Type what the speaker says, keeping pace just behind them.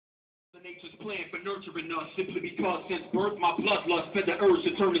Mother Nature's plan for nurturing us, simply because since birth my bloodlust fed the urge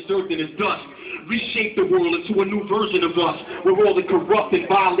to turn this earth into dust, reshape the world into a new version of us, where all the corrupt and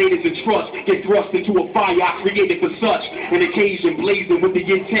violators of trust get thrust into a fire I created for such an occasion, blazing with the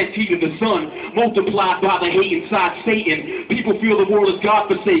intent heating the sun, multiplied by the hate inside Satan. People feel the world is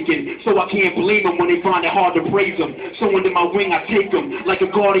God-forsaken, so I can't blame them when they find it hard to praise them. So under my wing I take them like a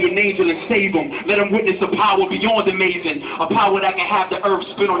guardian angel and save them. Let them witness a power beyond amazing, a power that can have the earth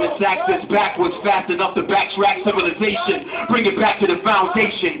spin on its axis backwards fast enough to backtrack civilization, bring it back to the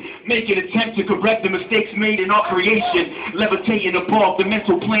foundation, make an attempt to correct the mistakes made in our creation, levitating above the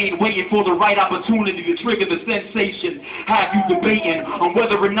mental plane, waiting for the right opportunity to trigger the sensation. Have you debating on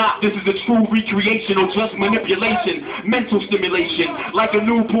whether or not this is a true recreation or just manipulation, mental stimulation, like a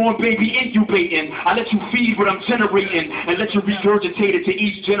newborn baby incubating. I let you feed what I'm generating and let you regurgitate it to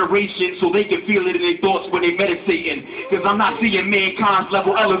each generation so they can feel it in their thoughts when they meditating. Cause I'm not seeing mankind's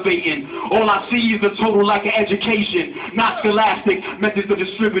level elevating. All I see is a total lack of education, not scholastic methods of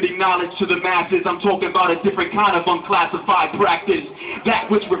distributing knowledge to the masses. I'm talking about a different kind of unclassified practice, that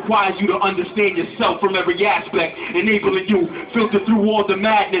which requires you to understand yourself from every aspect, enabling you filter through all the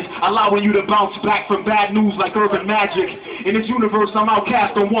madness, allowing you to bounce back from bad news like urban magic. In this universe I'm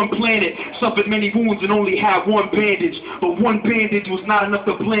outcast on one planet, suffered many wounds and only had one bandage, but one bandage was not enough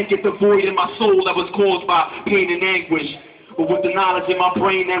to blanket the void in my soul that was caused by pain and anguish. But with the knowledge in my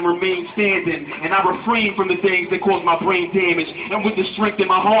brain that remained standing, and I refrained from the things that caused my brain damage, and with the strength in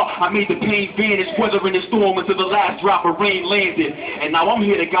my heart I made the pain vanish, weathering the storm until the last drop of rain landed. And now I'm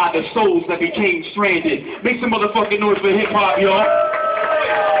here to guide the souls that became stranded. Make some motherfucking noise for hip-hop, y'all.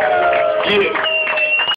 Yeah.